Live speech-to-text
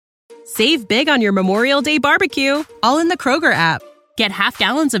Save big on your Memorial Day barbecue, all in the Kroger app. Get half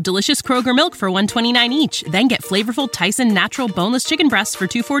gallons of delicious Kroger milk for $1.29 each. Then get flavorful Tyson natural boneless chicken breasts for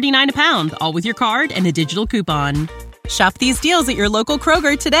 $2.49 a pound, all with your card and a digital coupon. Shop these deals at your local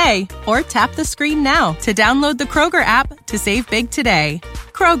Kroger today, or tap the screen now to download the Kroger app to save big today.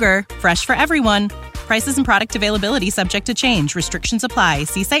 Kroger, fresh for everyone. Prices and product availability subject to change. Restrictions apply.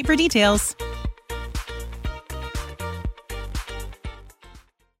 See site for details.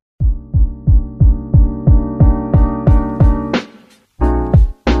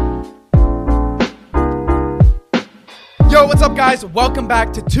 Yo, what's up, guys? Welcome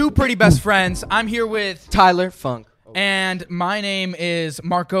back to Two Pretty Best Friends. I'm here with Tyler Funk. And my name is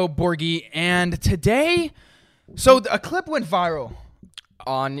Marco Borghi. And today, a clip went viral.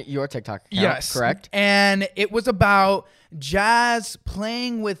 On your TikTok account, yes, correct? And it was about Jazz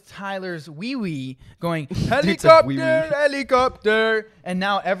playing with Tyler's wee-wee, going, helicopter, helicopter. And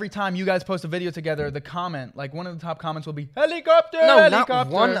now every time you guys post a video together, the comment, like one of the top comments will be, helicopter, helicopter. Not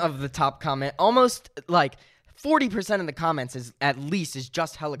one of the top comment. Almost like 40% of the comments is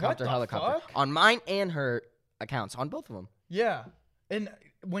just helicopter, helicopter. Fuck? On mine and her accounts, on both of them. Yeah. And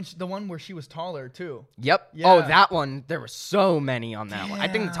the one where she was taller, too. Yep. Yeah. Oh, that one. There were so many on that one. I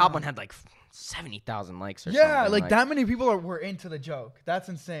think the top one had like 70,000 likes or something. Yeah, like that many people were into the joke. That's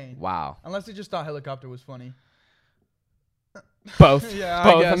insane. Wow. Unless they just thought helicopter was funny. Both. Yeah,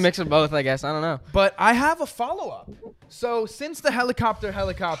 both. I guess. A mix of both, I guess. I don't know. But I have a follow-up. So since the helicopter,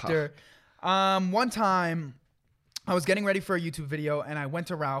 one time I was getting ready for a YouTube video and I went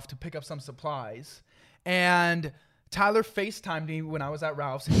to Ralph to pick up some supplies. And Tyler FaceTimed me when I was at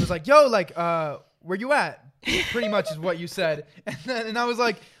Ralph's. And he was like, yo, like, where you at? Pretty much is what you said. And I was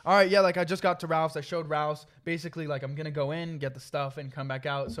like, all right, yeah, like I just got to Ralph's. I showed Ralph's. Basically, like I'm going to go in, get the stuff, and come back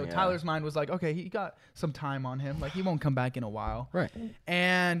out. So Tyler's mind was like, okay, he got some time on him. Like he won't come back in a while. Right.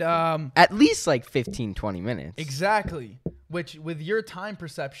 And at least like 15, 20 minutes. Exactly. Which with your time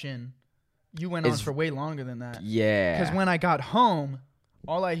perception, you went on for way longer than that. Yeah. Because when I got home,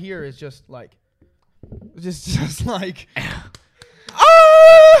 all I hear is just like,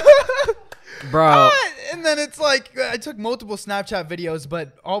 Bro. And then it's like, I took multiple Snapchat videos,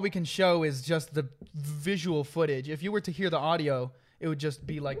 but all we can show is just the visual footage. If you were to hear the audio, it would just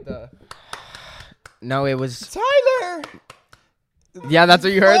be like No, it was... Tyler! Yeah, that's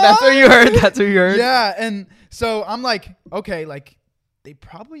what you heard. That's what you heard. That's what you heard. Yeah, and so I'm like, okay, like, they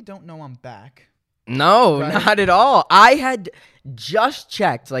probably don't know I'm back. No, right? Not at all. I had just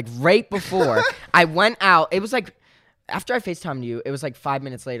checked, like, right before I went out. It was like, after I FaceTimed you, it was like 5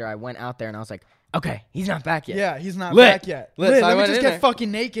 minutes later, I went out there and I was like, okay, he's not back yet. Yeah, he's not Lit. back yet. Lit. Lit. So Let I me went just in get there. fucking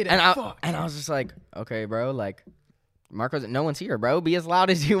naked and fuck. And I was just like, okay, bro, like, Marco's, no one's here, bro. Be as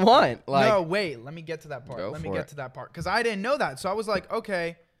loud as you want. Like, no, wait, let me get to that part. Because I didn't know that. So I was like,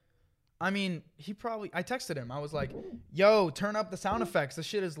 okay. I mean, I texted him. I was like, yo, turn up the sound effects. This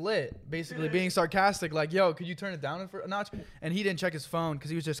shit is lit. Basically being sarcastic. Like, yo, could you turn it down for a notch? And he didn't check his phone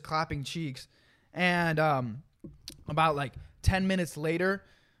because he was just clapping cheeks. And about like 10 minutes later,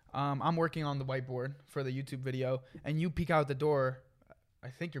 I'm working on the whiteboard for the YouTube video. And you peek out the door. I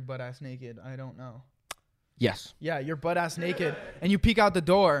think you're butt ass naked. I don't know. yes. Yeah, you're butt ass naked. And you peek out the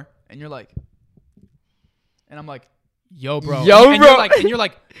door. And you're like. And I'm like. Yo, bro. And you're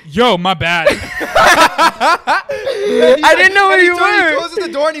like, yo, my bad. I didn't know where you were. He closes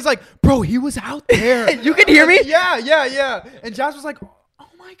the door and he's like, bro, he was out there. You can hear me? Yeah. And Josh was like, oh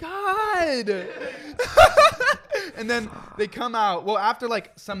my God. And then they come out. Well, after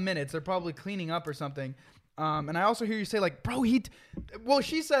like some minutes, they're probably cleaning up or something. And I also hear you say like, bro,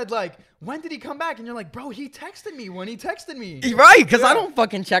 she said like, when did he come back? And you're like, bro, he texted me when he texted me. Right, because I don't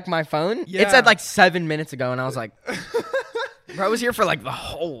fucking check my phone. Yeah. It said like 7 minutes ago, and I was like, bro, I was here for like the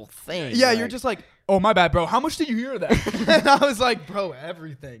whole thing. Yeah, like, you're just like, oh, my bad, bro. How much did you hear of that? And I was like, bro,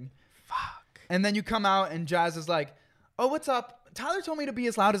 everything. fuck. And then you come out and Jazz is like, oh, what's up? Tyler told me to be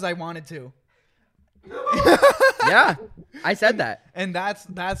as loud as I wanted to. Yeah, I said that. And that's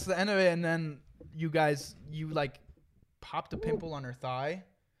the end of it. And then you like popped a pimple on her thigh.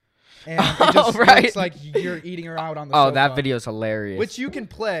 And it just looks like you're eating her out on the sofa. Oh, that video's hilarious. Which you can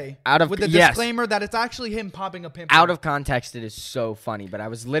play with the disclaimer that it's actually him popping a pimple. Out of context, it is so funny. But I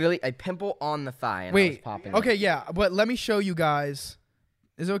was literally a pimple on the thigh, and I was popping. Okay, yeah. But let me show you guys.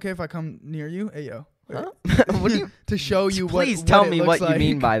 Is it okay if I come near you? Hey, yo. Huh? What do you? To show you Please tell me what you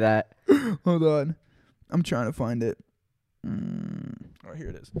mean by that. Hold on. I'm trying to find it. Oh, here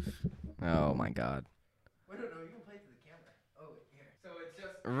it is. Oh, my God. Wait, no, you can play to the camera. Oh, here. So it's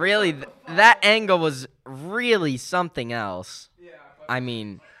just... Really, that angle was really something else. Yeah. I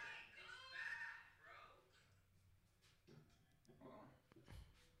mean...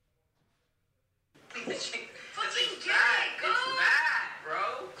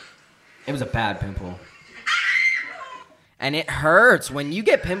 It was a bad pimple. And it hurts. When you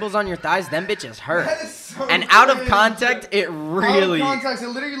get pimples on your thighs, them bitches hurt. That is so and out of crazy. context, it really... Out of context, it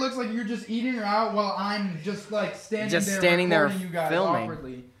literally looks like you're just eating her out while I'm just like standing there recording you guys filming.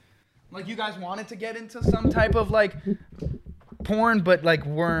 awkwardly. Like you guys wanted to get into some type of like porn, but like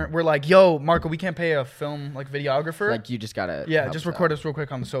we're like, yo, Marco, we can't pay a film like videographer. Like you just gotta... just record us real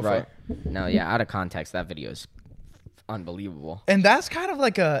quick on the sofa. Right. No, yeah, out of context, that video is unbelievable. And that's kind of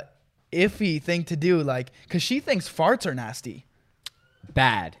like a iffy thing to do, like, because she thinks farts are nasty.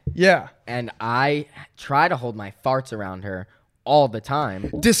 Bad. Yeah. And I try to hold my farts around her all the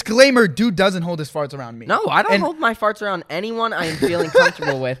time. Disclaimer, dude doesn't hold his farts around me. No, I don't hold my farts around anyone I am feeling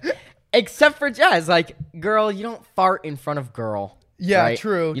comfortable with, except for Jazz. Like, girl, you don't fart in front of girl. Yeah, right?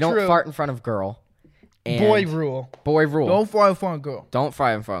 true. You don't fart in front of girl. And Boy rule. Boy rule. Don't fart in front of girl. Don't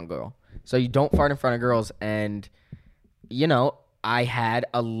fart in front of girl. So you don't fart in front of girls. And, you know, I had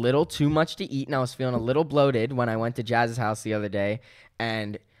a little too much to eat, and I was feeling a little bloated when I went to Jazz's house the other day.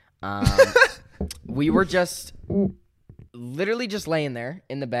 And we were just literally just laying there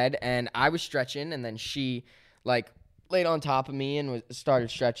in the bed, and I was stretching, and then she, like, laid on top of me and started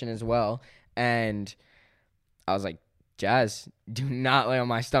stretching as well. And I was like, Jazz, do not lay on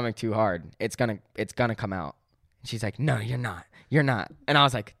my stomach too hard. It's gonna come out. And she's like, no, you're not. You're not. And I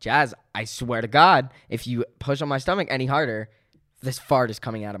was like, Jazz, I swear to God, if you push on my stomach any harder, this fart is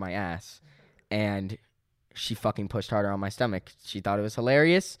coming out of my ass. And she fucking pushed harder on my stomach. She thought it was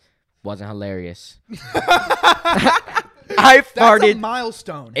hilarious. Wasn't hilarious. I farted. That's a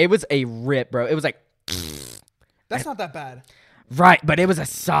milestone. It was a rip, bro. It was like... That's not that bad. Right, but it was a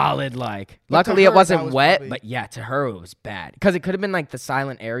solid, like... But luckily, to her, it wasn't that was wet, probably- but yeah, to her, it was bad. Because it could have been, like, the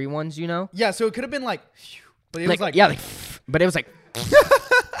silent, airy ones, you know? Yeah, so it could have been like... But it was like... Yeah, like... But it was like...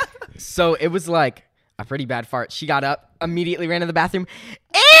 So it was like a pretty bad fart. She got up, immediately ran to the bathroom.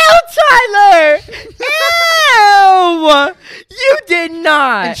 Ew, Tyler! Ew! You did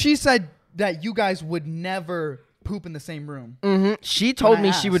not! And she said that you guys would never poop in the same room. Mm-hmm. She told I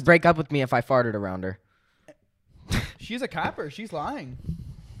me she would asked. break up with me if I farted around her. She's a capper. She's lying.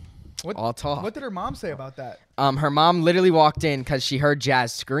 What, All talk. What did her mom say about that? Her mom literally walked in because she heard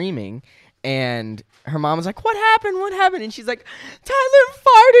Jazz screaming, and her mom was like, "What happened? What happened?" And she's like, "Tyler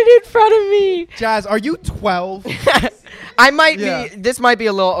farted in front of me." Jazz, are you 12? I might Yeah. be. This might be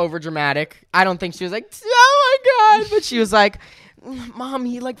a little over dramatic. I don't think she was like, "Oh my God," but she was like, "Mom,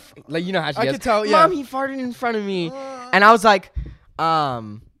 he like you know how she I goes, could tell, yeah. Mom, he farted in front of me," and I was like,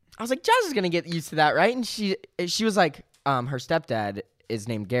 Jazz is gonna get used to that, right? And she was like, her stepdad is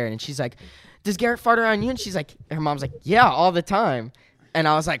named Garrett, and she's like, does Garrett fart around you? And she's like, her mom's like, yeah, all the time. And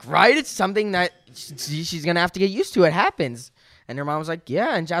I was like, right? It's something that she's gonna have to get used to. It happens. And her mom was like,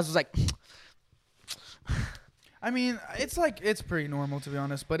 yeah. And Jazz was like, I mean, it's pretty normal, to be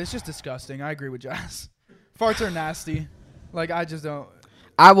honest, but it's just disgusting. I agree with Jazz. Farts are nasty. Like, I just don't.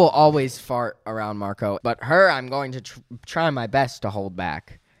 I will always fart around Marco, but her, I'm going to try my best to hold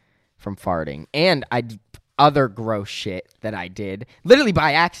back from farting. And other gross shit that I did, literally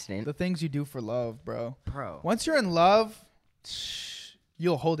by accident. The things you do for love, bro. Bro. Once you're in love,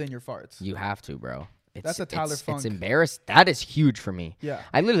 you'll hold in your farts. You have to, bro. That's a Tyler Funk. It's embarrassed. That is huge for me. Yeah.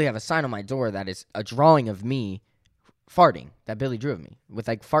 I literally have a sign on my door that is a drawing of me farting that Billy drew of me with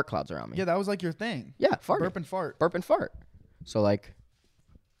like fart clouds around me. Yeah, that was like your thing. Yeah, farting. Burp and fart. Burp and fart. So like,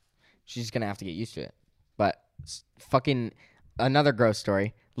 she's gonna have to get used to it. But fucking another gross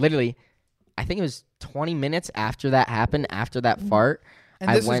story. Literally, I think it was 20 minutes after that happened, after that fart.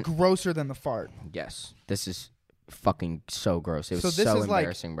 And this is grosser than the fart. Yes, this is fucking so gross. It was So this so is like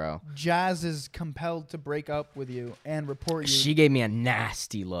embarrassing, bro. Jazz is compelled to break up with you and report you. She gave me a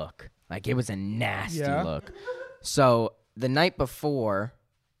nasty look. Like, it was a nasty Yeah? look. So the night before,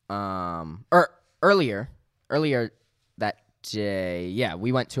 or earlier that day, yeah,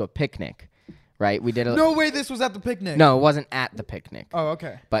 we went to a picnic, right? We did a No way this was at the picnic. No, it wasn't at the picnic. Oh,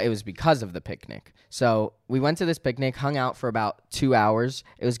 okay. But it was because of the picnic. So we went to this picnic, hung out for about 2 hours.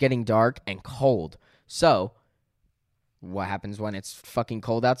 It was getting dark and cold. So what happens when it's fucking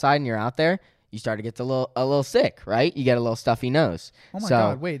cold outside and you're out there? You start to get a little sick, right? You get a little stuffy nose. Oh my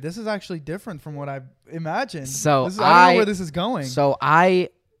God! Wait, this is actually different from what I imagined. So I don't know where this is going. So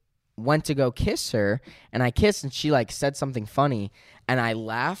I went to go kiss her, and I kissed, and she like said something funny, and I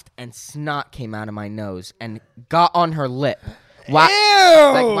laughed, and snot came out of my nose and got on her lip. Ew!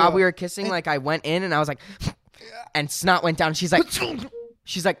 Like while we were kissing, like I went in, and I was like, and snot went down. She's like,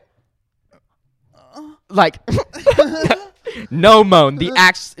 no moan.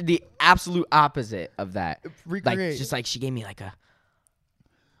 The absolute opposite of that. Recreate. Like, just like she gave me like a.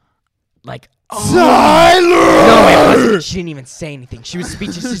 like, Tyler! No, it wasn't. She didn't even say anything. She was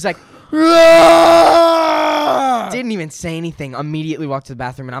speechless. She's like, didn't even say anything. Immediately walked to the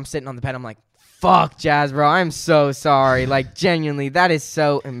bathroom, and I'm sitting on the bed. I'm like, fuck, Jazz, bro. I'm so sorry. Like, genuinely, that is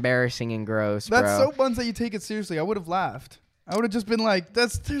so embarrassing and gross, bro. That's so buns that you take it seriously. I would have laughed. I would have just been like,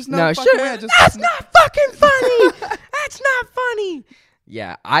 there's no fucking way. That's not fucking funny. That's not funny.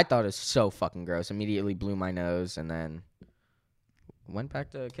 Yeah, I thought it was so fucking gross. Immediately blew my nose, and then went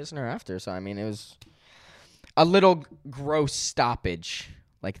back to kissing her after. So, I mean, it was a little gross stoppage.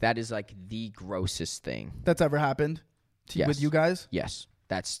 Like, that is, like, the grossest thing that's ever happened with you guys? Yes.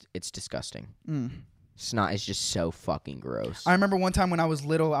 It's disgusting. Snot is just so fucking gross. I remember one time when I was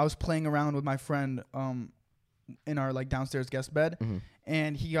little, I was playing around with my friend in our, like, downstairs guest bed,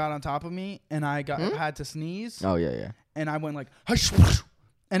 and he got on top of me, and I had to sneeze. Oh, yeah. And I went, like, hush,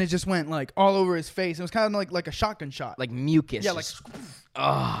 and it just went, like, all over his face. It was kind of like a shotgun shot. Like mucus. Yeah, like,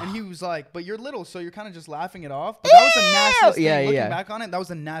 ugh. and he was like, but you're little, so you're kind of just laughing it off. But that was the nastiest thing. Looking back on it, that was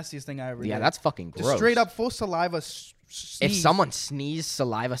the nastiest thing I ever did. Yeah, that's fucking gross. Just straight up full saliva sneeze. If someone sneezed,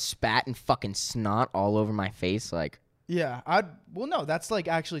 saliva, spat, and fucking snot all over my face, like... Yeah, no, that's, like,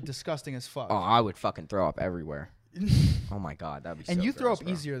 actually disgusting as fuck. Oh, I would fucking throw up everywhere. Oh, my God, that'd be so And you gross, throw up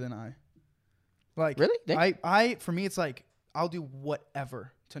bro. easier than I. Like, Really? For me, it's like, I'll do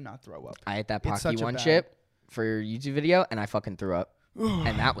whatever to not throw up. I ate that It's such Pocky a One bad- chip for your YouTube video, and I fucking threw up.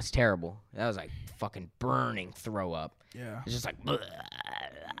 And that was terrible. That was, like, fucking burning throw up. Yeah. It's just like...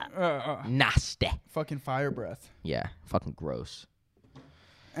 nasty. Fucking fire breath. Yeah, fucking gross.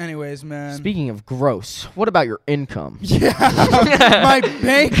 Anyways, man. Speaking of gross, what about your income? Yeah, my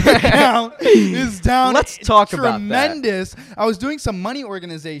bank account is down. Let's talk about that. Tremendous. I was doing some money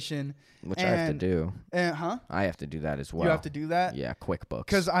organization. Which I have to do. Huh? I have to do that as well. You have to do that? Yeah, QuickBooks.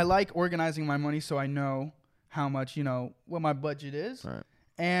 Because I like organizing my money so I know how much, what my budget is. Right.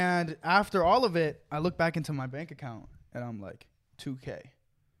 And after all of it, I look back into my bank account and I'm like, $2K.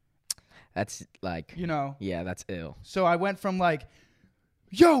 That's like... Yeah, that's ill. So I went from like,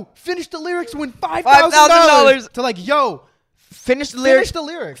 yo, finish the lyrics, win $5,000 to like, yo, finish the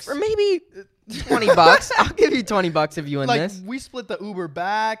lyrics. For maybe $20. I'll give you $20 if you win like, this. We split the Uber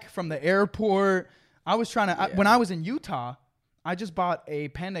back from the airport. I was trying to, when I was in Utah, I just bought a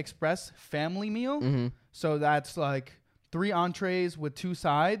Panda Express family meal. So that's like 3 entrees with 2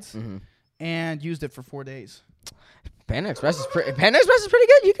 sides and used it for 4 days. Panda Express is pretty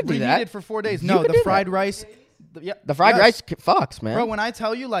good. You could do that. We eat it for 4 days. No, the fried rice. The fried rice fucks, man. Bro, when I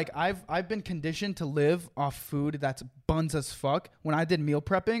tell you, like, I've been conditioned to live off food that's buns as fuck. When I did meal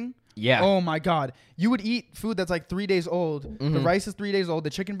prepping, oh my God, you would eat food that's like 3 days old. The rice is 3 days old. The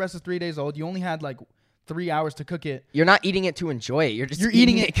chicken breast is 3 days old. You only had like 3 hours to cook it. You're not eating it to enjoy it. You're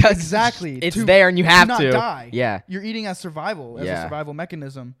eating it because exactly it's there and you have to not die. Yeah, you're eating as survival, as a survival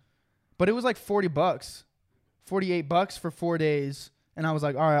mechanism. But it was like $40, $48 for 4 days. And I was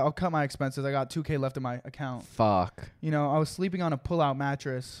like, all right, I'll cut my expenses. I got $2K left in my account. Fuck. I was sleeping on a pull-out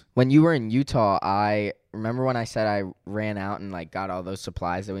mattress. When you were in Utah, I remember when I said I ran out and like got all those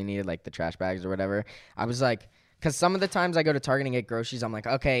supplies that we needed, like the trash bags or whatever. I was like, because some of the times I go to Target and get groceries, I'm like,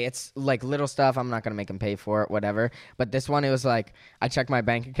 okay, it's like little stuff. I'm not going to make them pay for it, whatever. But this one, it was like, I checked my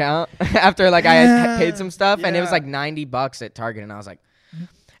bank account after like I had paid some stuff and it was like $90 at Target. And I was like,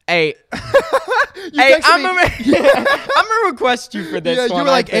 hey, I'm gonna request you for this. Yeah, you were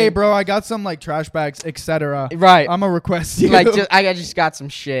like, hey, bro, I got some like trash bags, etc. Right. I'm gonna request you. Like, I just got some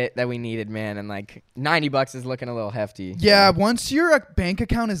shit that we needed, man, and like $90 is looking a little hefty. Yeah, once your bank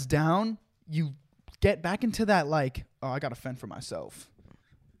account is down, you get back into that like, oh, I gotta fend for myself.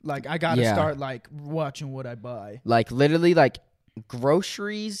 Like, I gotta start like watching what I buy. Like literally, like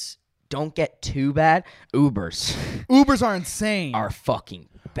groceries don't get too bad. Ubers are insane. Are fucking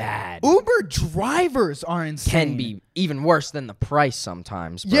bad. Uber drivers are insane. Can be even worse than the price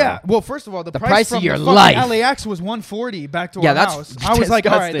sometimes, bro. Yeah. Well, first of all, the price from of your the life. LAX was $140 back to our that's house. I was like,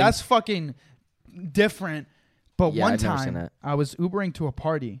 all right, disgusting. that's fucking different. But one I've never seen time, that. I was Ubering to a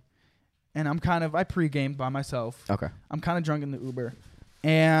party, and I pre-gamed by myself. Okay. I'm kind of drunk in the Uber,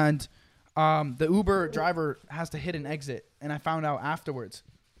 and the Uber driver has to hit an exit, and I found out afterwards.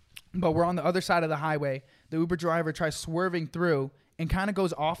 But we're on the other side of the highway. The Uber driver tries swerving through and kind of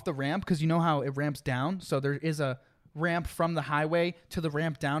goes off the ramp because you know how it ramps down. So there is a ramp from the highway to the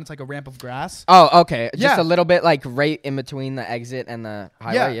ramp down. It's like a ramp of grass. Oh, okay. Just Yeah. a little bit like right in between the exit and the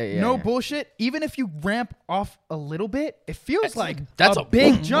highway. Yeah. No bullshit. Even if you ramp off a little bit, it feels like that's a a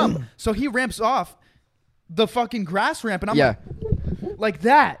big boom, jump. boom. So he ramps off the fucking grass ramp, and I'm Yeah. like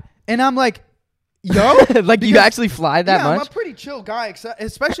that. And I'm like, yo, Like you actually fly that I'm much? a pretty chill guy,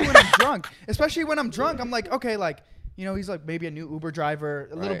 especially when I'm drunk. I'm like, okay, like, he's like maybe a new Uber driver,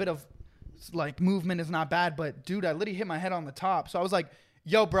 a little Right. bit of like movement is not bad, but dude, I literally hit my head on the top. So I was like,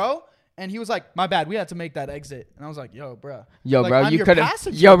 yo, bro. And he was like, my bad. We had to make that exit. And I was like, yo, bro. Yo, like, bro, I'm you your could have.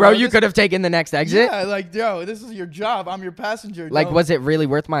 passenger, Yo, bro, bro. you could have taken the next exit. Yeah, like, yo, this is your job. I'm your passenger. Like, Don't was it really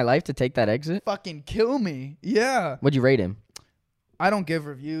worth my life to take that exit? fucking kill me? Yeah. What'd you rate him? I don't give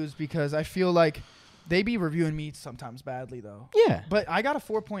reviews because I feel like they be reviewing me sometimes badly, though. Yeah. But I got a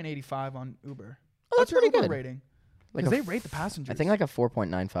 4.85 on Uber. Oh, What's that's your pretty Uber good. rating? Like Because a they rate the passengers. I think like a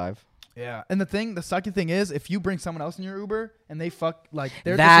 4.95. Yeah. And the sucky thing is, if you bring someone else in your Uber and they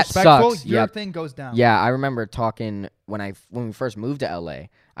they're That disrespectful, sucks. your Yep. thing goes down. Yeah, I remember talking when we first moved to LA.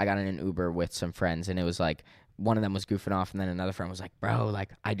 I got in an Uber with some friends, and it was like one of them was goofing off, and then another friend was like, "Bro,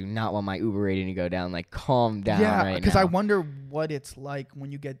 like I do not want my Uber rating to go down. Like, calm down, Yeah, right because now." I wonder what it's like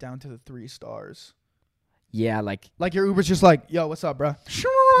when you get down to the 3 stars. Yeah, like, Like your Uber's just like, yo, what's up, bro?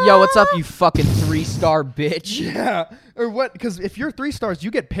 yo, what's up, you fucking 3-star bitch? Yeah. Or what? Because if you're 3 stars,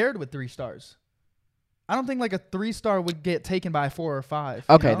 you get paired with 3 stars. I don't think like a 3-star would get taken by 4 or 5.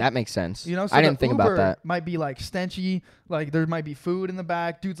 Okay, you know? that makes sense. You know, so I didn't the think about Uber that. Might be like stenchy, like there might be food in the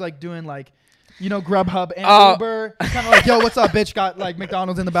back. Dude's like doing like, you know, Grubhub and Uber. Kind of like, yo, what's up, bitch? Got like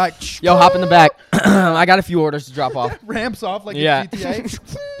McDonald's in the back. Yo, hop in the back. I got a few orders to drop off. Ramps off like Yeah. a GTA.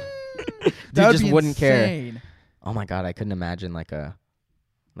 Dude That would just be wouldn't care. insane. Oh my god, I couldn't imagine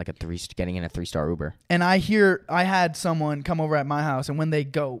getting in a 3-star Uber. And I had someone come over at my house, and when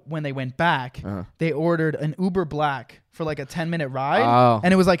they went back, they ordered an Uber Black for like a 10-minute ride,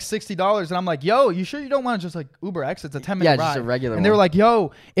 and it was like $60. And I'm like, yo, you sure you don't want to just like Uber X? It's a 10-minute ride. Yeah, just a regular And they were one. like,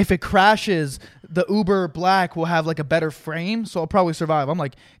 yo, if it crashes, the Uber Black will have like a better frame, so I'll probably survive. I'm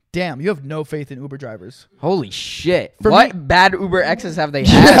like, damn, you have no faith in Uber drivers. Holy shit. For what me- bad Uber X's have they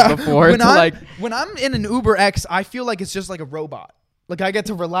had before? When I'm in an Uber X, I feel like it's just like a robot. Like I get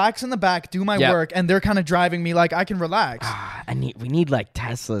to relax in the back, do my work, and they're kind of driving me like I can relax. We need like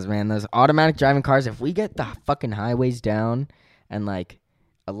Teslas, man. Those automatic driving cars. If we get the fucking highways down and like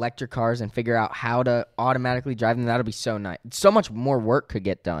electric cars and figure out how to automatically drive them, that'll be so nice. So much more work could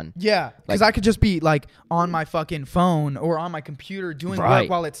get done. Yeah, because I could just be like on my fucking phone or on my computer doing work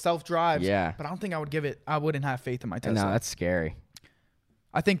while it self-drives. Yeah. But I don't think I wouldn't have faith in my Tesla. No, that's scary.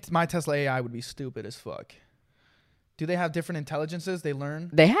 I think my Tesla AI would be stupid as fuck. Do they have different intelligences they learn?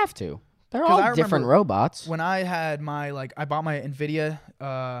 They have to. They're 'Cause I all different remember robots. When I had I bought my NVIDIA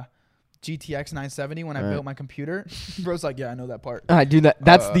GTX 970 when I built my computer. Bro's like, yeah, I know that part. I do that.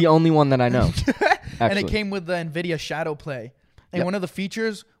 That's the only one that I know. And it came with the NVIDIA Shadow Play. And one of the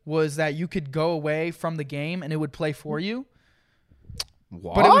features was that you could go away from the game and it would play for you.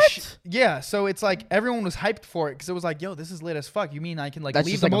 What? But it was so it's like everyone was hyped for it because it was like, yo, this is lit as fuck. You mean I can like That's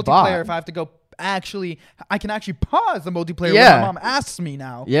leave just the like a bot. multiplayer if I have to go I can actually pause the multiplayer Yeah. when my mom asks me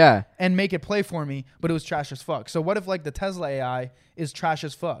now. Yeah. And make it play for me, but it was trash as fuck. So what if like the Tesla AI is trash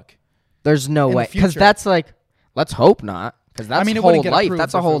as fuck? There's no In the way. Because future. that's like, let's hope not. Because that's it whole wouldn't get life. approved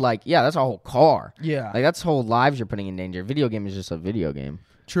That's a if whole it- that's a whole car. Yeah. Like that's whole lives you're putting in danger. Video game is just a video game.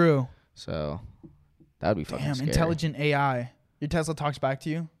 True. So that would be fucking Damn, scary. intelligent AI. Your Tesla talks back to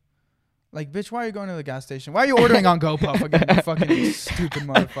you? Like, bitch, why are you going to the gas station? Why are you ordering on GoPuff again, you fucking stupid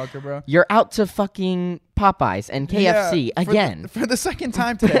motherfucker, bro? You're out to fucking Popeyes and KFC Yeah, again. For the second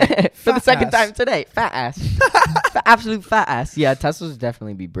time today. For the Fat second ass. time today. Fat ass. Absolute fat ass. Yeah, Teslas would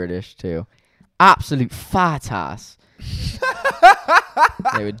definitely be British too. Absolute fat ass.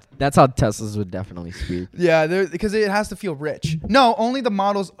 That's how Teslas would definitely speak. Yeah, because it has to feel rich. No, only the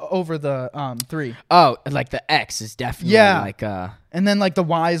models over the 3. Oh, like the X is definitely like And then like the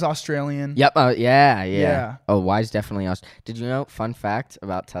Y is Australian. Yep. Yeah. Yeah. Oh, Y is definitely us. Did you know? Fun fact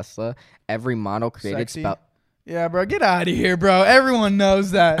about Tesla: every model created Sexy. about. Yeah, bro, get out of here, bro. Everyone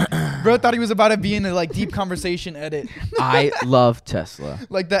knows that. Bro thought he was about to be in a like deep conversation edit. I love Tesla.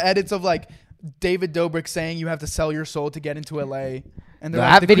 Like the edits of like David Dobrik saying you have to sell your soul to get into LA. And they're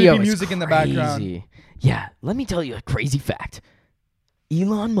That like the video creepy is music in the background. crazy. Yeah, let me tell you a crazy fact.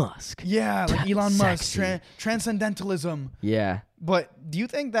 Elon Musk. Yeah, like Elon Musk, Sexy. transcendentalism. Yeah. But do you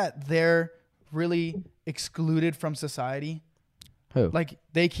think that they're really excluded from society? Who? Like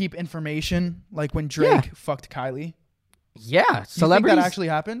they keep information, like when Drake fucked Kylie. Yeah, Do you think celebrities. that actually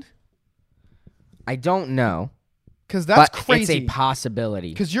happened? I don't know, Because that's but crazy. it's a possibility.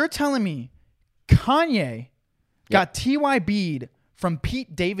 Because you're telling me Kanye got TYB'd from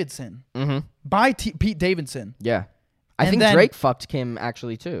Pete Davidson by Pete Davidson. Yeah, I And think then- Drake fucked Kim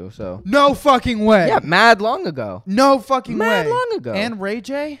actually too. So No fucking way. yeah, mad long ago. No fucking Mad way. long ago. And Ray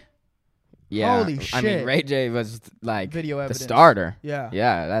J? Yeah, Holy I mean, shit. Ray J was like Video the evidence. starter. Yeah.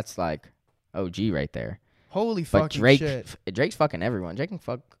 Yeah, that's like OG right there. Holy But fucking Drake, shit. Drake's fucking everyone. Drake can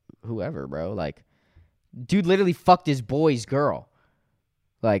fuck whoever, bro. Like, dude literally fucked his boy's girl.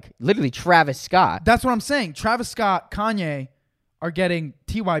 Like, literally Travis Scott. That's what I'm saying. Travis Scott, Kanye are getting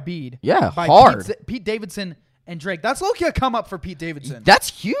TYB'd. Yeah, by hard. Pete Davidson and Drake. That's low-key a come up for Pete Davidson. That's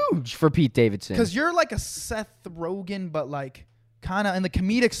huge for Pete Davidson. Because you're like a Seth Rogen, but like kind of in the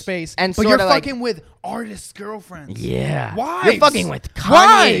comedic space. And but you're like, fucking with artists' girlfriends. Yeah. Wives. You're fucking with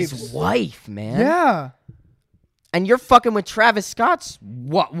Kanye's wife, man. Yeah. And you're fucking with Travis Scott's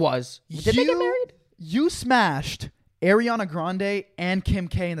Did they get married? You smashed Ariana Grande and Kim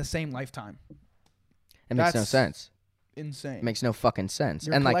K in the same lifetime. It makes no sense. Insane. It makes no fucking sense.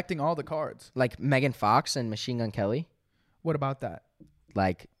 You're and collecting all the cards. Like Megan Fox and Machine Gun Kelly. What about that?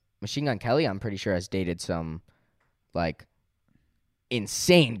 Like Machine Gun Kelly, I'm pretty sure has dated some like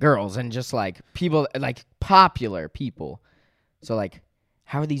insane girls and just like people, like popular people. So like,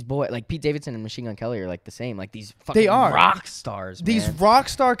 how are these boys? Like Pete Davidson and Machine Gun Kelly are like the same. Like these fucking rock stars. These man. rock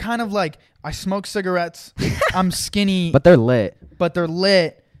star kind of like, I smoke cigarettes. I'm skinny. But they're lit. But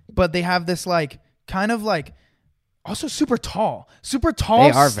they have this like kind of like also super tall,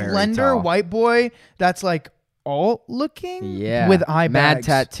 They are very slender tall. white boy that's like alt looking. Yeah. With eye mad bags.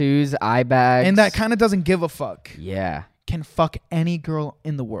 tattoos, eye bags, And that kind of doesn't give a fuck. Yeah. Can fuck any girl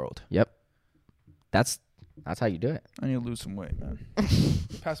in the world. Yep. That's how you do it. I need to lose some weight, man.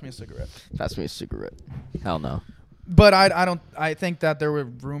 Pass me a cigarette. Pass me a cigarette. Hell no. But I think that there were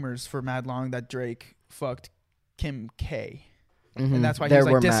rumors for mad long that Drake fucked Kim K. And that's why he was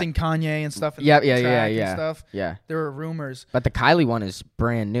like dissing Kanye and stuff. Yeah. And stuff. Yeah. There were rumors. But the Kylie one is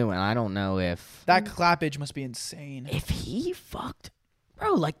brand new, and I don't know if That clappage must be insane. if he fucked,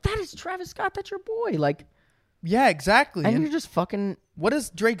 bro. Like that is Travis Scott. That's your boy. Like, Yeah, exactly. and And you're just fucking. what does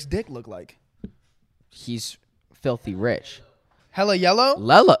Drake's dick look like? He's filthy rich. Hella yellow?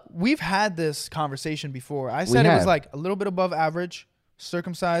 Lella. We've had this conversation before. I said it was have. like a little bit above average,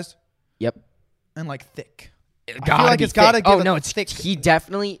 circumcised, Yep. and like thick. I feel like it's gotta give Oh it no, a it's thick- thick. He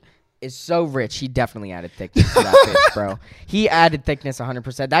definitely is so rich. He definitely added thickness to that bitch, bro. He added thickness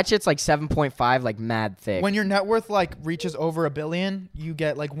 100%. That shit's like 7.5, like mad thick. When your net worth like reaches over $1 billion, you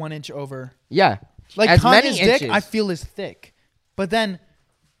get like 1 inch over. Yeah. Like As Kanye's many dick, inches. I feel is thick. But then,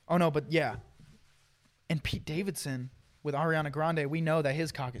 oh no, but yeah. And Pete Davidson with Ariana Grande, we know that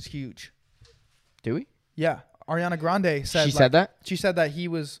his cock is huge. Do we? Yeah, Ariana Grande said. She said that? She said that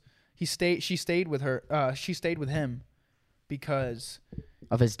she stayed with her. She stayed with him because,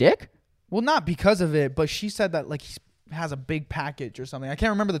 Of his dick? well, not because of it, but she said that like he has a big package or something. I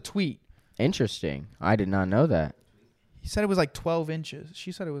can't remember the tweet. Interesting. I did not know that. He said it was like 12 inches.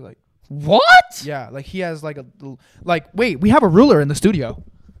 She said it was like, What? yeah, like he has like wait, we have a ruler in the studio.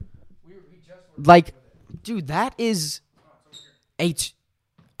 Like, dude, that is a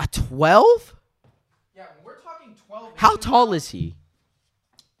 12? Yeah, we're talking 12. How tall is he?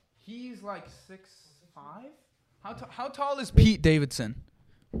 He's like 6'5". How tall is Pete Davidson?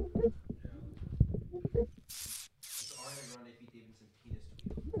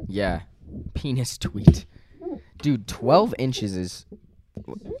 Yeah. Penis tweet. Dude, 12 inches is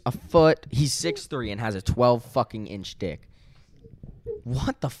a foot. He's 6'3" and has a 12 fucking inch dick.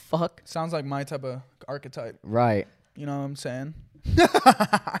 What the fuck? Sounds like my type of archetype. Right. You know what I'm saying?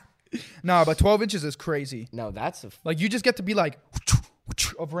 No, but 12 inches is crazy. No, that's Like you just get to be like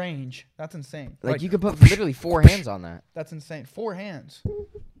of range. That's insane. like you could put literally 4 hands on that. That's insane. 4 hands.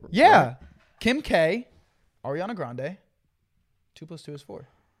 Yeah. Kim K, Ariana Grande. 2 + 2 is 4.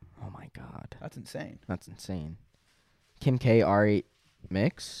 Oh my god. That's insane. That's insane. Kim K, Ari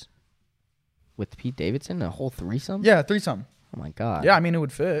mix with Pete Davidson, a whole threesome? Yeah, threesome. Oh my god. Yeah, I mean it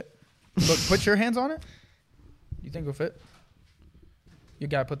would fit. Look, put your hands on it. You think it would fit? You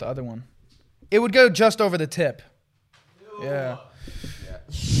gotta put the other one. It would go just over the tip. Yeah.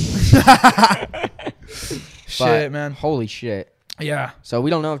 Shit, But, man. Holy shit. Yeah. So we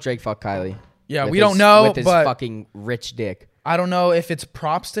don't know if Drake fucked Kylie. Yeah, With we his- don't know, with his but fucking rich dick. I don't know if it's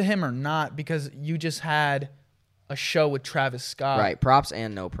props to him or not because you just had a show with Travis Scott. Right. Props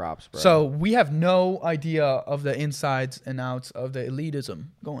and no props, bro. So we have no idea of the insides and outs of the elitism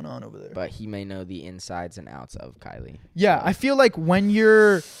going on over there. But he may know the insides and outs of Kylie. Yeah, I feel like when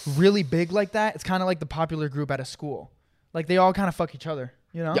you're really big like that, it's kind of like the popular group at a school. Like they all kind of fuck each other,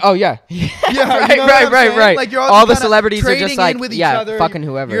 you know? Oh yeah. Yeah, right, you know what I'm saying? right. Like you're all the kinda celebrities are trading just like in with each yeah, other. fucking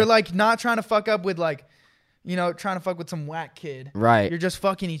whoever. You're like not trying to fuck up with like, you know, trying to fuck with some whack kid. Right. You're just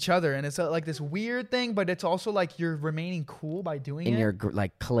fucking each other, and it's like this weird thing, but it's also like you're remaining cool by doing in it. your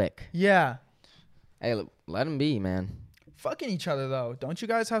like clique. Yeah. Hey, let him be, man. Fucking each other though. Don't you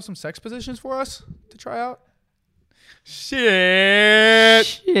guys have some sex positions for us to try out? Shit.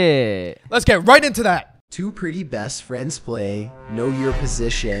 Shit. Let's get right into that. Two pretty best friends play Know Your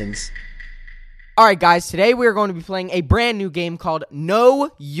Positions. All right, guys, today we are going to be playing a brand new game called Know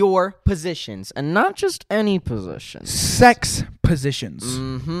Your Positions, and not just any position. Sex positions.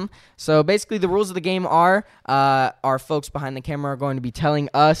 Mm-hmm. So basically the rules of the game are our folks behind the camera are going to be telling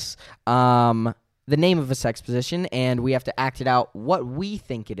us the name of a sex position, and we have to act it out what we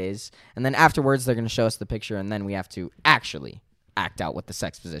think it is, and then afterwards they're going to show us the picture, and then we have to actually act out what the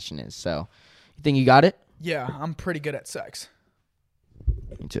sex position is. So, you think you got it? Yeah, I'm pretty good at sex.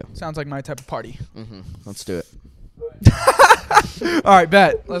 Me too. Sounds like my type of party. Mm-hmm. Let's do it. All right,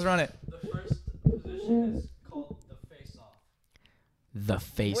 bet. Let's run it. The first position is called the face-off. The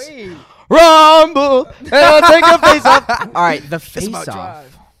face. Wait. Rumble! And I'll take a face off. All right, the It's face about off.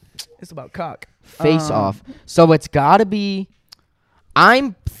 drive. It's about cock. Face off. So it's got to be.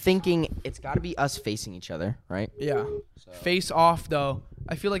 I'm thinking it's got to be us facing each other, right? Yeah. Face off, though.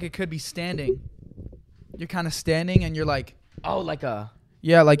 I feel like it could be standing. You're kind of standing, and you're like, Oh, like a.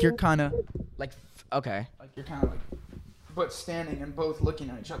 yeah, like you're kind of, Okay. like you're kind of like, but standing and both looking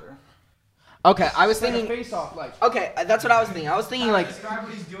at each other. Okay, I was Like a thinking. face off, like. Okay, that's what I was thinking. I was thinking like. Describe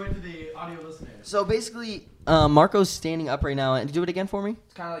what he's doing to the audio listeners. So basically, Marco's standing up right now, and do it again for me.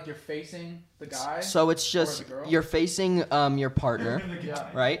 It's kind of like you're facing the guy. So it's just the girl? you're facing your partner, Yeah.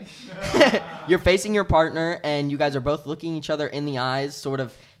 right? You're facing your partner, and you guys are both looking each other in the eyes, sort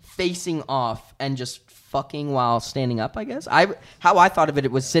of facing off, and just fucking while standing up. I guess how I thought of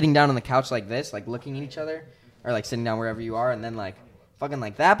it was sitting down on the couch like this, like looking at each other, or like sitting down wherever you are, and then like fucking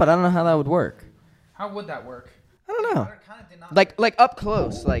like that. But I don't know how that would work. How would that work? I don't know. I kind of did not. Like up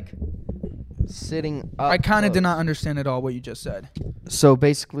close, like sitting up. I kind of did close. not understand at all what you just said. So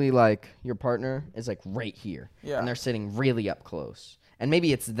basically, like, your partner is, like, right here. Yeah. And they're sitting really up close. And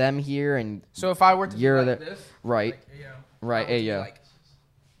maybe it's them here and... So if I were to You're do like the- this, Right. like, you know, Right, I would do yeah. like-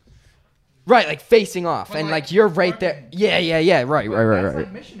 Right, like, facing off. But, And, like, like, you're right there. fucking- Yeah. Right. That's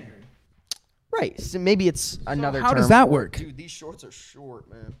like missionary. Right. So maybe it's another how term does that for it. work? Dude, these shorts are short,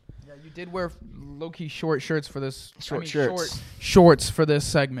 man. Yeah, you did wear low-key short shirts for this. Short shirts. Shorts for this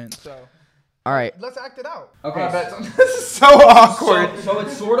segment. So All right. let's act it out. Okay. This is so awkward. So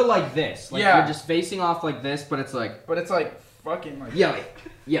it's sort of like this. Like, Yeah. you're just facing off like this, but it's like... But it's like fucking like. Yeah,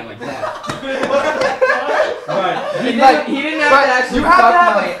 like that. Right. He didn't have But to actually you have to fuck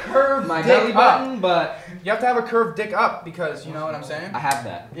have my, a curved my dick belly up. button, but You have to have a curved dick up because you know what I'm saying. I have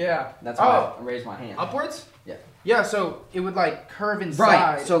that. Yeah. That's why I raised my hand. Upwards. Yeah. Yeah. So it would like curve inside.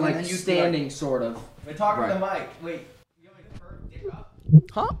 Right. So and like then you'd be standing, sort of. We're talking Right. to Mike. Wait, you have a curved dick up?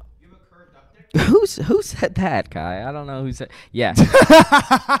 Huh? You have a curved up dick? Who said that, Kai? I don't know who said. Yeah.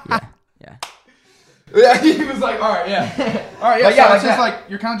 yeah. Yeah, he was like, all right, yeah, all right, yeah. But yeah, so like it's just that. like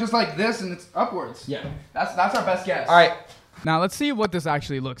you're kind of just like this, and it's upwards. Yeah. That's our best guess. All right. Now let's see what this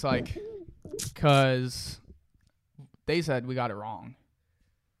actually looks like, cause they said we got it wrong.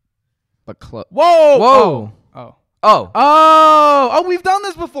 But close. Whoa! Whoa. Oh. We've done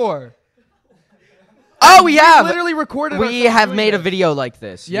this before. Oh, we have. Literally recorded. We ourselves have doing made a this. video like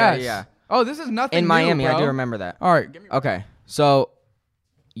this. Yes. Yeah. Oh, this is nothing. In Miami, new, I bro. do remember that. All right. Give me. Okay. So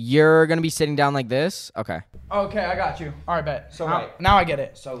you're gonna be sitting down like this. Okay. Okay, I got you. All right, bet. So now, right. now I get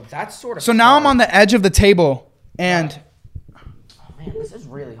it. So that's sort of. So now I'm on the edge of the table, and Oh, man, this is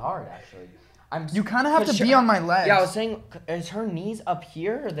really hard, actually. you kind of have to be on my legs. Yeah, I was saying, is her knees up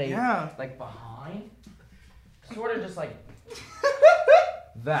here? Or are they like behind? Sort of just like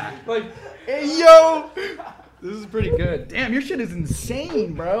that. like, hey, yo. This is pretty good. Damn, your shit is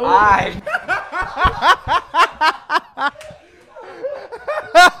insane, bro.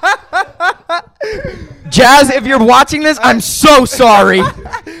 Jazz, if you're watching this, I'm so sorry.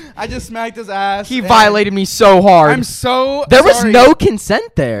 I just smacked his ass. He and violated me so hard. I'm so There was sorry. no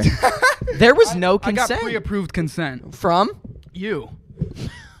consent there. There was no I got consent. pre-approved consent. From? You.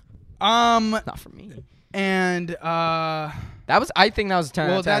 Not from me. And That was. I think that was a 10 out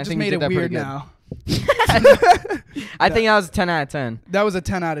well, of 10. that I just think made you it did that weird pretty good. now. I think that was a 10 out of 10. That was a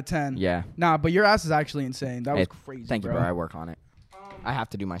 10 out of 10. Yeah. Nah, but your ass is actually insane. That was crazy. Thank you, bro. I work on it. I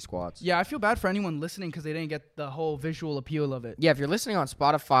have to do my squats. Yeah, I feel bad for anyone listening because they didn't get the whole visual appeal of it. Yeah, if you're listening on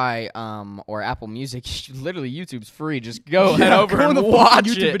Spotify or Apple Music, literally YouTube's free. Just go head Yeah, over go and in the watch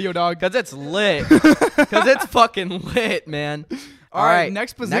fucking YouTube it. video, dog. Because it's lit. Because it's fucking lit, man. All right,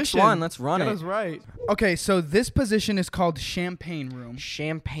 next position. Next one. Let's run Get it. us right. Okay, so this position is called champagne room.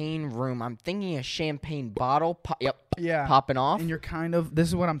 Champagne room. I'm thinking a champagne bottle. Yep. Yeah. Popping off. And you're kind of, this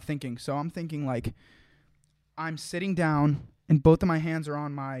is what I'm thinking. So I'm thinking like, I'm sitting down and both of my hands are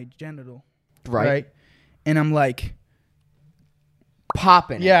on my genital. Right. And I'm like,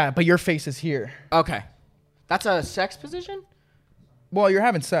 Popping. yeah, but your face is here. Okay. That's a sex position? Well, you're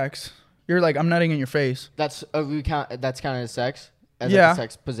having sex. You're like, I'm nutting in your face. That's we count. That's counted as sex. As Yeah. like a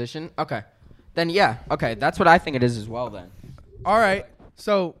sex position. Okay. Then yeah, okay, that's what I think it is as well. Then. All right.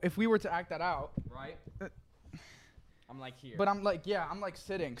 So if we were to act that out, Right. I'm like here. but I'm like, yeah, I'm like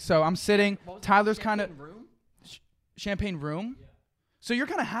sitting. So I'm sitting. Tyler's kind of room. champagne room. Yeah. So you're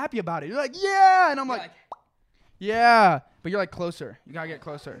kind of happy about it. You're like, yeah, and I'm like, yeah, but you're like closer. You gotta get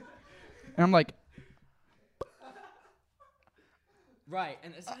closer. And I'm like, right,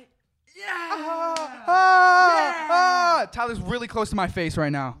 and it's like, Tyler's really close to my face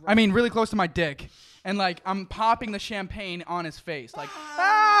right now. Right. I mean, really close to my dick. And like, I'm popping the champagne on his face. Like,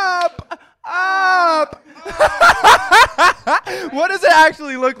 up. What does it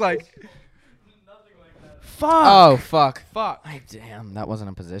actually look like? Nothing like that. Fuck. oh fuck. Fuck. Damn, that wasn't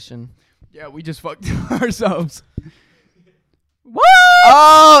a position. Yeah, we just fucked ourselves. What?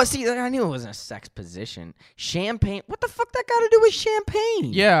 Oh, see, I knew it wasn't a sex position. Champagne. What the fuck that got to do with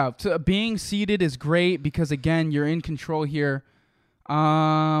champagne? Yeah, being seated is great because again, you're in control here.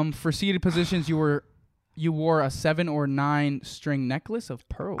 For seated positions, you wore a 7 or 9 string necklace of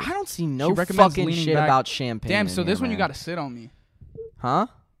pearls. I don't see no recommends fucking leaning shit back. about champagne. Damn, so in this here, one you man. got to sit on me. Huh?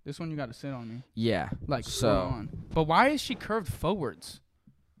 This one you got to sit on me. Yeah. Like so. on. But why is she curved forwards?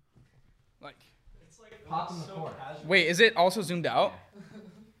 Like. It's like Pop in the so court. casual. Wait, is it also zoomed out?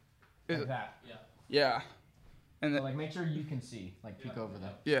 Is Like it? that. Yeah. Yeah. And So, like, make sure you can see. Like, peek over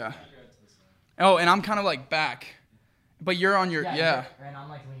there. yeah. Oh, and I'm kind of like back, but you're on your yeah. And I'm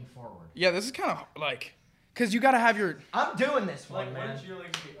like leaning forward. Yeah, this is kind of like, cause you gotta have your. I'm doing this Like, one, man. wouldn't your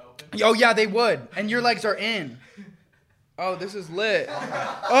legs be open? Oh yeah, they would, and your legs are in. Oh, this is lit.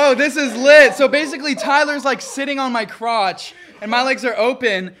 Oh, this is lit. So basically, Tyler's like sitting on my crotch, and my legs are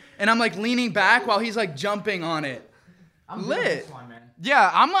open, and I'm like leaning back while he's like jumping on it. I'm lit. doing this one, man.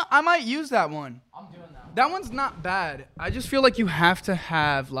 Yeah, I might use that one. I'm doing that one. That one's not bad. I just feel like you have to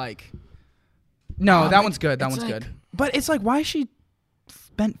have like. No, that one's good. That it's one's like- good. But it's like, why is she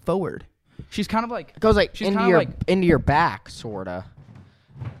bent forward? She's kind of like. It goes like She's into kinda your like- into your back, sorta.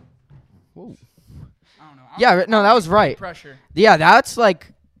 Whoa. I don't know. Yeah, no, that was right. Pressure. Yeah, that's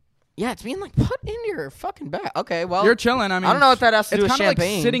like. Yeah, it's being like put into your fucking back. Okay, well. You're chilling. I mean, I don't know what that has to do it's with kind of like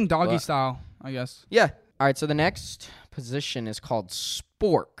champagne. sitting doggy but- style, I guess. Yeah. All right, so the next position is called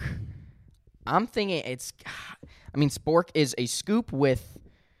spork. I'm thinking it's. I mean, spork is a scoop with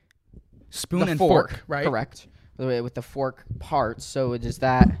Spoon the and fork, fork, right? Correct. With the fork parts. So it is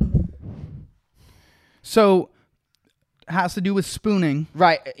that. So, has to do with spooning.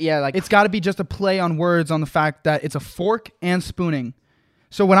 Right. Yeah. Like It's got to be just a play on words on the fact that it's a fork and spooning.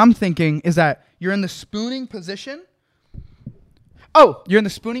 So what I'm thinking is that you're in the spooning position. Oh, you're in the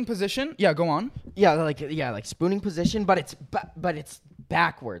spooning position. Yeah, go on. like spooning position, but it's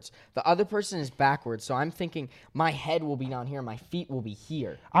backwards. The other person is backwards, so I'm thinking my head will be down here, my feet will be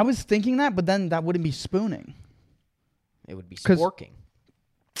here. I was thinking that, but then that wouldn't be spooning. It would be 'Cause- sporking.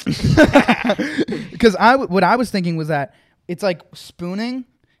 Because what I was thinking was that it's like spooning,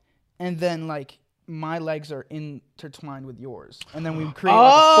 and then like my legs are intertwined with yours, and then we create like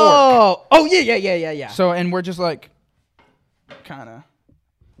a fork. Oh, yeah. So and we're just like, kind of.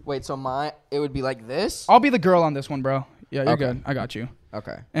 Wait, so it would be like this? I'll be the girl on this one, bro. Yeah, you're Okay. good. I got you.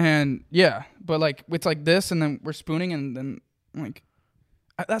 Okay. And yeah, but like it's like this, and then we're spooning, and then like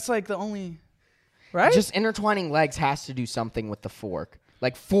that's like the only right. Just intertwining legs has to do something with the fork.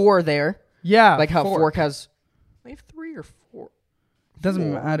 Like 4 there. yeah, Like how fork has. We have 3 or 4.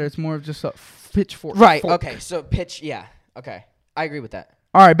 doesn't matter. It's more of just a pitchfork. Right. fork. Okay. So pitch. Yeah. Okay. I agree with that.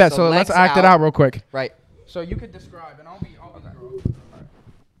 All right, bet. So So let's legs act it out. out real quick. Right. So you could describe, and I'll be the girl.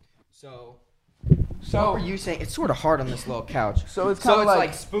 So. So What were you saying? It's sort of hard on this little couch. So it's So kind it's of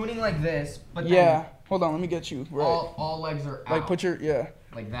like spooning like this, but then yeah. Hold on, let me get you right. all legs are out. Like put your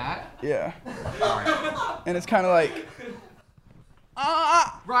like that. yeah. And it's kind of like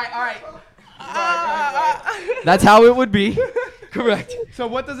Right. All right. That's how it would be. Correct. So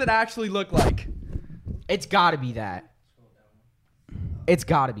what does it actually look like? It's got to be that. It's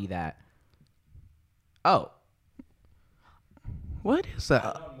got to be that. Oh. What is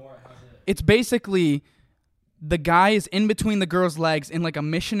that? It's basically the guy is in between the girl's legs in like a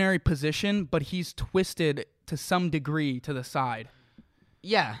missionary position, but he's twisted to some degree to the side.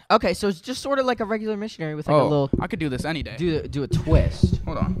 Yeah. Okay. So it's just sort of like a regular missionary with like a little. I could do this any day. Do a twist.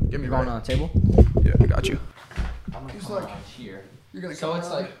 Hold on, give me Going right. on the table. Yeah, I got you. I'm gonna Just come like- around here. You're gonna. So it's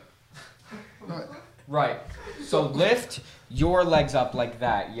like. Right. Right. So lift your legs up like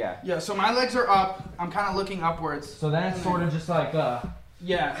that. Yeah. Yeah. So my legs are up. I'm kind of looking upwards. So then it's sort of just like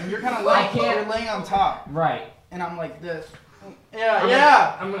Yeah, and you're kind of I laying. can't- You're laying on top, right. and I'm like this.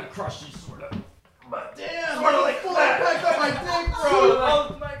 Yeah. I'm gonna crush you sort of. But damn, sort of like fully packed up my dick,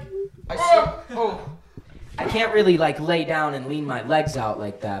 bro. I swear. Oh. I can't really like lay down and lean my legs out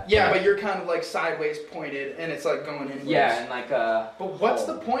like that. Yeah, but you're kind of like sideways pointed, and it's like going in. Yeah, and like But what's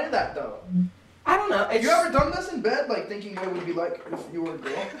the point of that though? I don't know. Have you ever done this in bed, like thinking what it would be like if you were a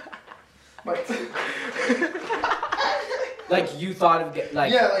girl? Like, like you thought of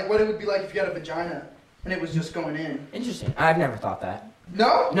like. Yeah, like what it would be like if you had a vagina and it was just going in. Interesting. I've never thought that.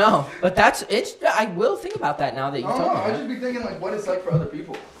 No? No, but that's it. I will think about that now that you told me. I should be thinking like what it's like for other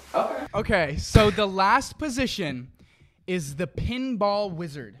people. Okay. Okay, so the last position is the pinball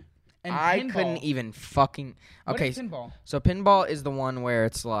wizard. And I pinball, couldn't even fucking. Okay. What is pinball? So pinball is the one where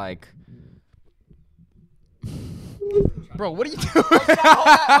it's like. Bro, what are you doing?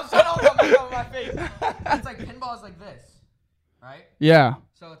 I'm trying to hold my face. It's like pinball is like this, right? Yeah.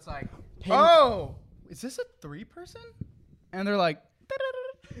 So it's like. Oh, is this a 3-person? And they're like.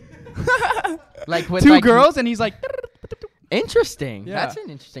 Like with two like, girls, and he's like. Interesting. Yeah. That's an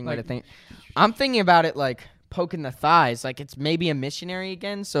interesting way to think. I'm thinking about it like poking the thighs, like it's maybe a missionary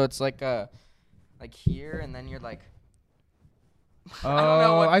again. So it's like like here, and then you're like. Oh, I don't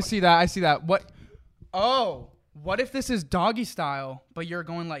know I see that. I see that. What? Oh, what if this is doggy style, but you're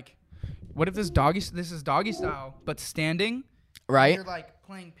going like? What if this is doggy style, but standing? Right. You're like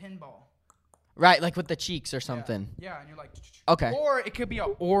playing pinball. Right, like with the cheeks or something. Yeah, and you're like. Okay. Or it could be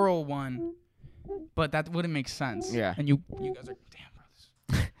an oral one, but that wouldn't make sense. Yeah. And you guys are damn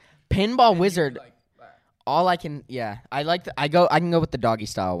brothers. Pinball wizard. Like that. All I can, yeah, I can go with the doggy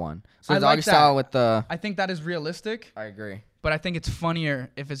style one. So I the doggy like style that. with the. I think that is realistic, I agree. but I think it's funnier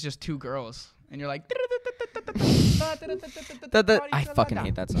if it's just two girls and you're like. I fucking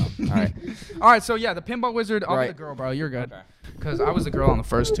hate that song. All right. All right, so yeah, the pinball wizard. I'll be Right. the girl, bro. You're good. Okay. Because I was the girl on the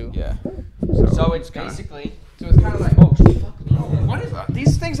first two. Yeah. So it's basically. So it's kind of like, oh, Fuck me. what is that?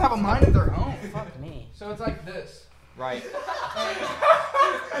 These things have a mind of their own. Fuck me. So it's like this. Right.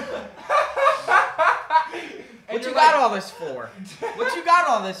 What you got all this for? What you got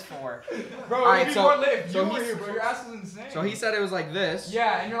all this for? Bro, All right, so- if so you were he's- here, bro, your ass is insane. So he said it was like this.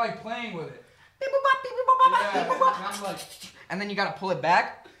 Yeah, and you're like playing with it. Yeah, and I'm like, And then you gotta pull it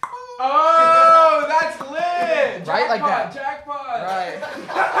back. oh, that's lit! Right, like that. Jackpot! Right.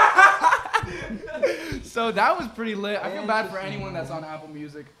 So that was pretty lit. I feel bad for anyone that's on Apple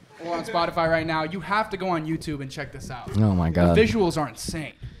Music or on Spotify right now. You have to go on YouTube and check this out. Oh my god. The visuals are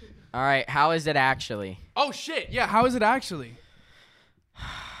insane. All right, how is it actually? Oh shit! Yeah, how is it actually?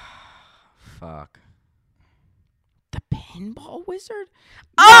 Fuck. The pinball wizard?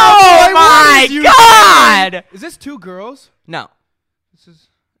 boy, Oh what my is you god! Is this two girls? No, This is.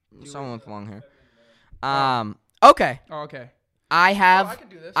 someone with long hair. Okay. Oh, okay. I have. I can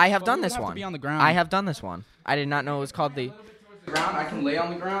do this. I have Well, done we would this have to one. be on the ground. I have done this one. I did not know it was called the. Ground. I can lay on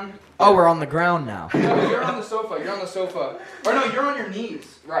the ground. Oh, we're on the ground now. No, but you're on the sofa. You're on the sofa. Or no, you're on your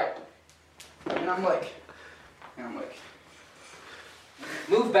knees. Right. And I'm like.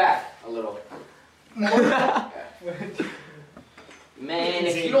 Move back a little. Man,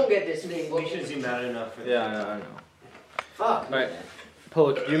 if you don't get this thing, We should zoom out enough for Yeah, I know. fuck. Alright.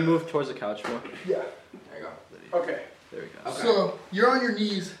 Polo, can you move towards the couch more? Yeah. There you go. Okay. There we go. Okay. So you're on your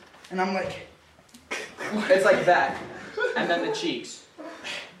knees, and I'm like. It's like that, and then the cheeks.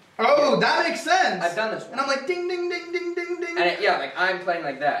 Oh, that makes sense. I've done this one. And I'm like ding ding ding ding ding ding. And yeah, like I'm playing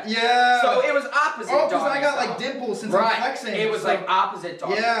like that. Yeah. So it was opposite. Oh, because doggy I got style. like dimples since Right. I'm flexing. It was so- like opposite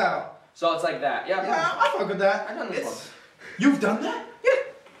doggy Yeah. style. So it's like that. Yeah. Yeah, I fuck with that. I've done this It's- You've done that?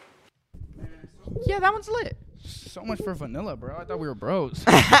 Yeah, that one's lit. So much for vanilla, bro. I thought we were bros.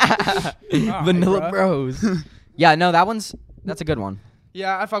 Vanilla bruh. Bros. Yeah, no, that's a good one.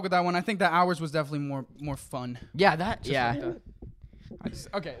 Yeah, I fuck with that one. I think that ours was definitely more fun. Yeah, that. Yeah. Like that.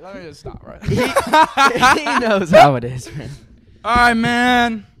 Okay, let me just stop, right? He knows how it is, man. All right,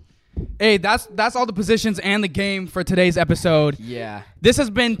 man. Hey, that's all the positions and the game for today's episode. Yeah. This has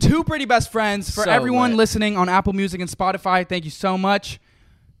been Two Pretty Best Friends. For So everyone lit. listening on Apple Music and Spotify, thank you so much.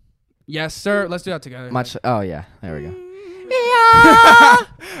 Yes, sir. Let's do that together. Much. Oh yeah. There we go.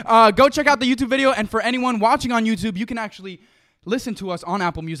 Go check out the YouTube video, and for anyone watching on YouTube, you can actually listen to us on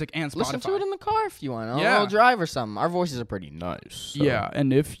Apple Music and Spotify. Listen to it in the car if you want. On a Yeah. little drive or something. Our voices are pretty nice. so- Yeah,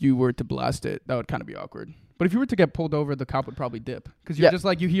 and if you were to blast it, that would kind of be awkward. But if you were to get pulled over, the cop would probably dip. Because you're Yeah. just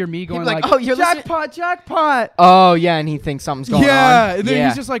like, you hear me going be like, like, "Oh, you're listening- jackpot, jackpot. Oh yeah, and he thinks something's going on. Yeah, and then yeah.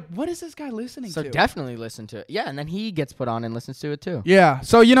 he's just like, what is this guy listening So to? definitely listen to it. Yeah, and then he gets put on and listens to it too. Yeah,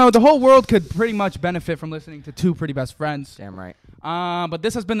 so, the whole world could pretty much benefit from listening to Two Pretty Best Friends. Damn right. But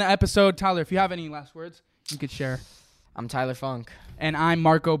this has been the episode. Tyler, if you have any last words, you could share. I'm Tyler Funk. And I'm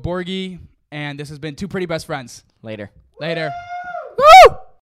Marco Borghi, and this has been Two Pretty Best Friends. Later. Later.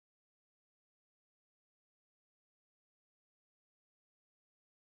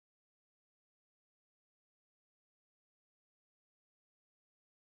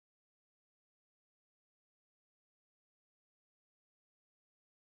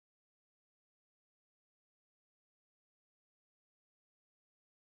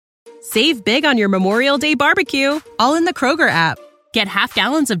 Save big on your Memorial Day barbecue, all in the Kroger app. Get half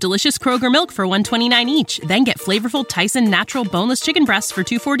gallons of delicious Kroger milk for $1.29 each. Then get flavorful Tyson natural boneless chicken breasts for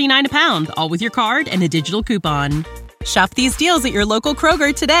 $2.49 a pound, all with your card and a digital coupon. Shop these deals at your local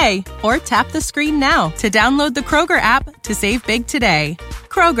Kroger today, or tap the screen now to download the Kroger app to save big today.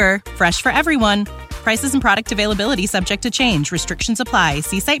 Kroger, fresh for everyone. Prices and product availability subject to change. Restrictions apply.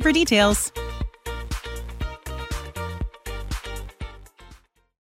 See site for details.